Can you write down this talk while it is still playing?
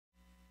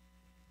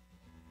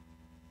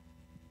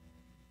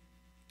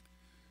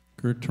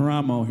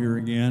Teramo here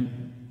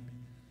again.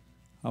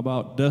 How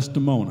about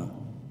Desdemona?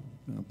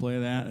 Gonna play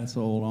that. That's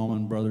the old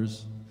Allman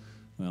Brothers.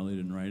 Well, they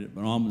didn't write it,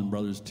 but Allman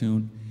Brothers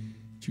tune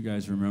that you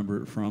guys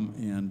remember it from.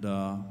 And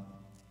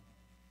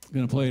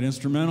gonna play it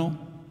instrumental,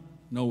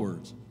 no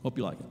words. Hope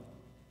you like it.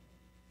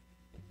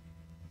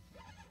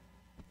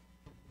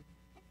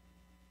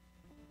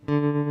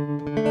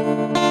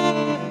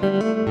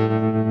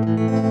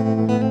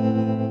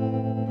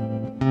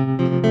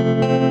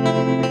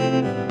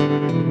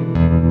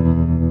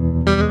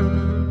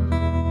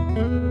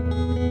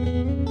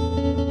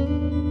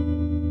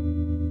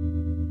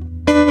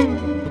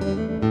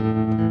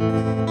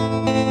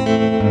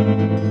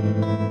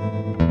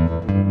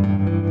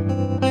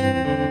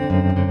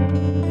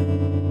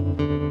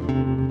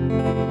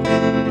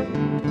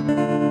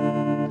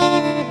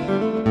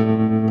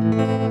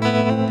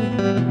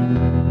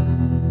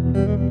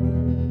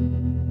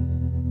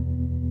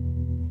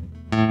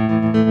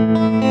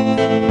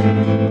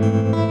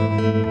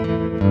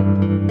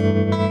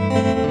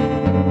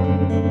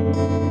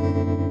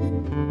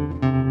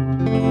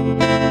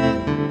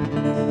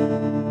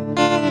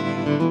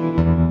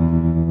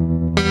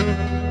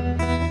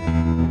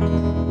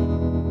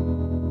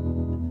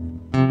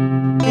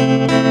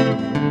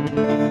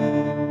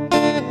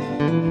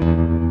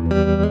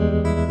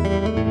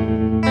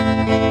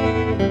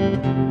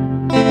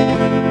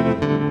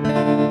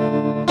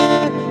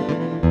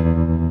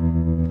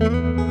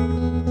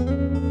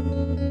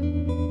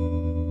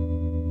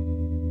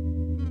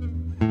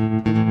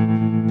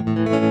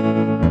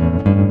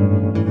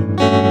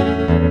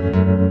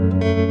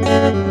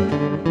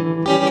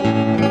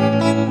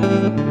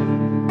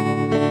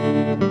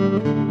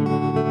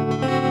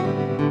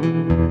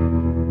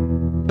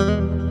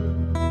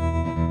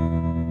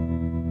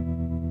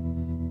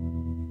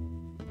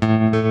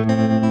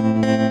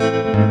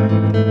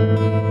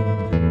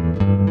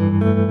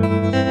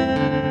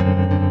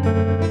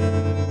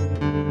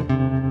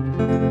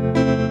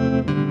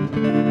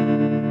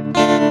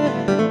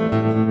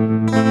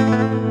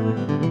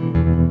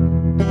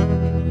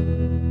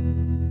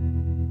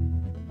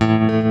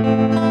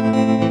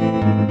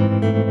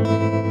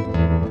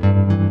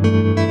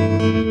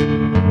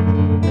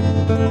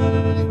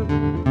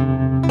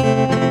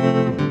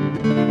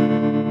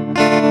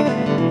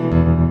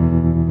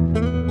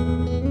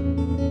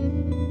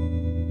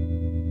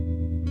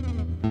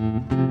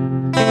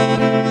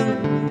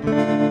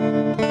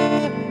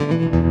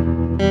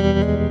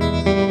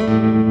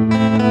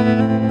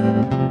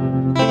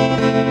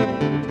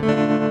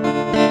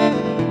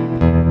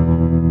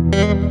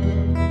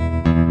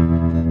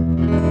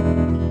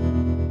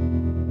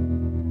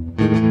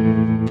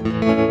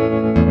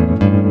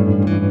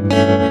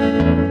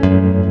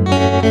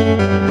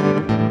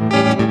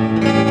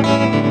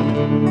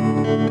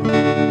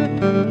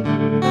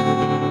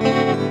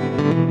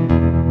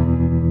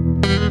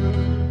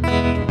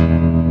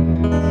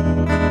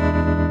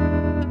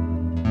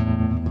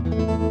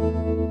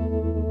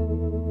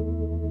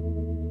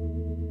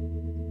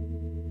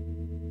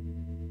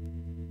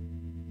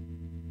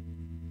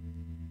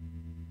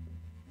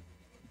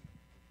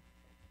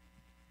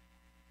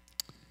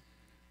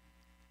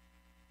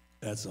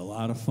 That's a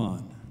lot of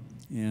fun,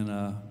 and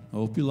I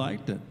hope you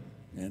liked it,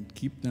 and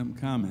keep them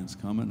comments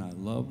coming. I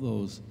love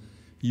those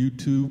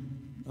YouTube,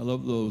 I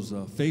love those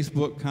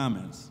Facebook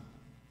comments.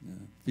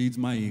 Feeds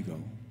my ego,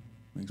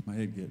 makes my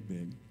head get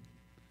big.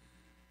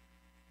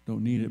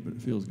 Don't need it, but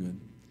it feels good.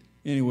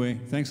 Anyway,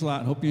 thanks a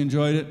lot. Hope you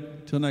enjoyed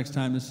it. Till next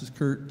time, this is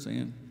Kurt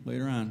saying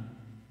later on.